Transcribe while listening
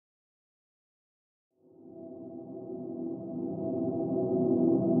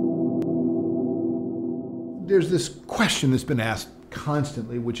there's this question that's been asked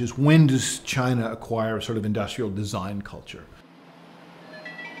constantly, which is, when does China acquire a sort of industrial design culture?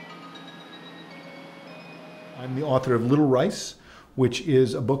 I'm the author of Little Rice, which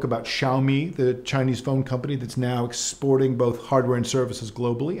is a book about Xiaomi, the Chinese phone company that's now exporting both hardware and services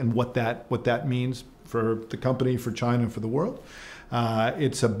globally, and what that means for the company, for China, and for the world.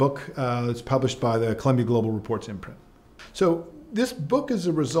 It's a book that's published by the Columbia Global Reports imprint. So this book is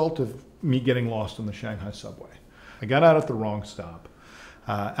a result of me getting lost on the Shanghai subway. I got out at the wrong stop,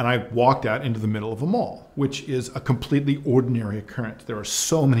 and I walked out into the middle of a mall, which is a completely ordinary occurrence. There are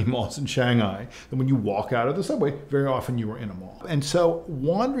so many malls in Shanghai that when you walk out of the subway, very often you are in a mall. And so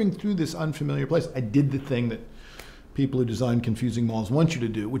wandering through this unfamiliar place, I did the thing that people who design confusing malls want you to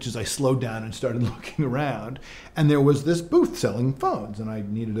do, which is I slowed down and started looking around, and there was this booth selling phones, and I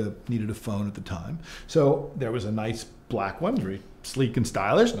needed a phone at the time. So there was a nice black one, very sleek and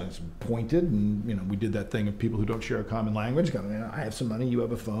stylish, nice pointed, and we did that thing of people who don't share a common language. I have some money, you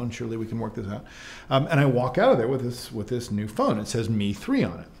have a phone, surely we can work this out. And I walk out of there with this new phone. It says Me 3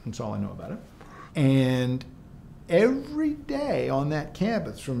 on it. That's all I know about it. And every day on that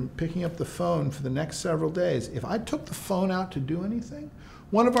campus, from picking up the phone for the next several days, if I took the phone out to do anything,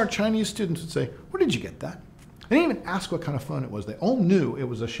 one of our Chinese students would say, "Where did you get that?" I didn't even ask what kind of phone it was. They all knew it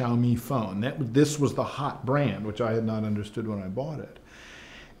was a Xiaomi phone. This was the hot brand, which I had not understood when I bought it.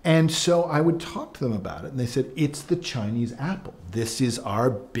 And so I would talk to them about it, and they said, "It's the Chinese Apple. This is our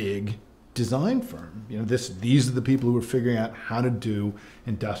big design firm. These are the people who are figuring out how to do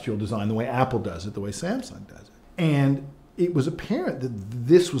industrial design the way Apple does it, the way Samsung does it." And it was apparent that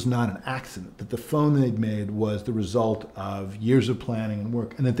this was not an accident, that the phone they'd made was the result of years of planning and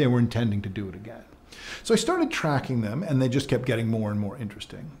work, and that they were intending to do it again. So I started tracking them, and they just kept getting more and more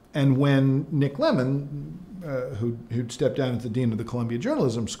interesting. And when Nick Lemon, who'd stepped down as the dean of the Columbia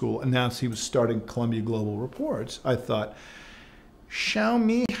Journalism School, announced he was starting Columbia Global Reports, I thought,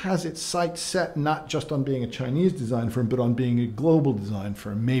 Xiaomi has its sights set not just on being a Chinese design firm, but on being a global design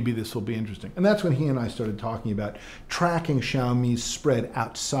firm. Maybe this will be interesting. And that's when he and I started talking about tracking Xiaomi's spread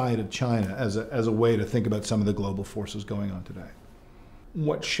outside of China as a way to think about some of the global forces going on today.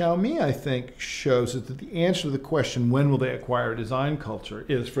 What Xiaomi, I think, shows is that the answer to the question, when will they acquire a design culture,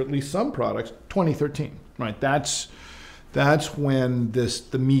 is, for at least some products, 2013. Right? That's when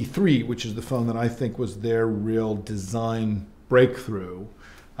the Mi 3, which is the phone that I think was their real design breakthrough.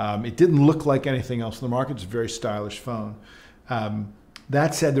 It didn't look like anything else in the market. It's a very stylish phone.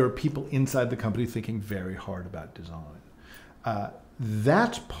 That said, there are people inside the company thinking very hard about design.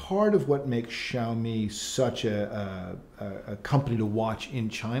 That's part of what makes Xiaomi such a company to watch in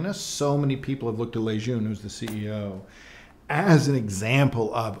China. So many people have looked to Lei Jun, who's the CEO, as an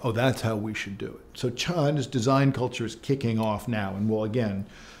example of, oh, that's how we should do it. So China's design culture is kicking off now, and will again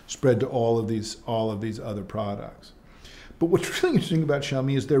spread to all of these other products. But what's really interesting about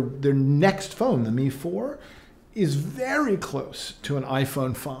Xiaomi is their next phone, the Mi 4, is very close to an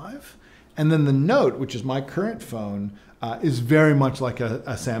iPhone 5. And then the Note, which is my current phone, is very much like a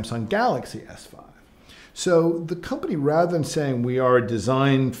Samsung Galaxy S5. So the company, rather than saying we are a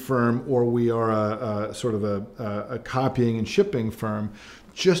design firm or we are a sort of a copying and shipping firm,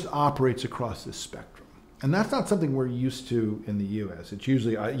 just operates across this spectrum. And that's not something we're used to in the US. It's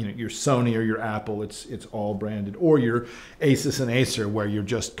usually, your Sony or your Apple, it's all branded, or your Asus and Acer, where you're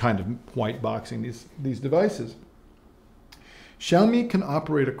just kind of white boxing these devices. Xiaomi can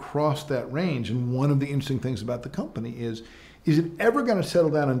operate across that range, and one of the interesting things about the company is it ever going to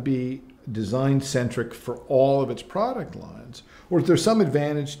settle down and be design-centric for all of its product lines? Or is there some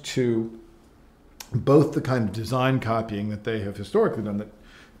advantage to both the kind of design copying that they have historically done, that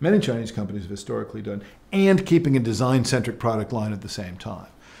many Chinese companies have historically done, and keeping a design-centric product line at the same time?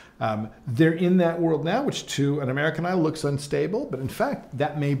 They're in that world now, which to an American eye looks unstable, but in fact,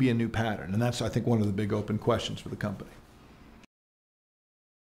 that may be a new pattern. And that's, I think, one of the big open questions for the company.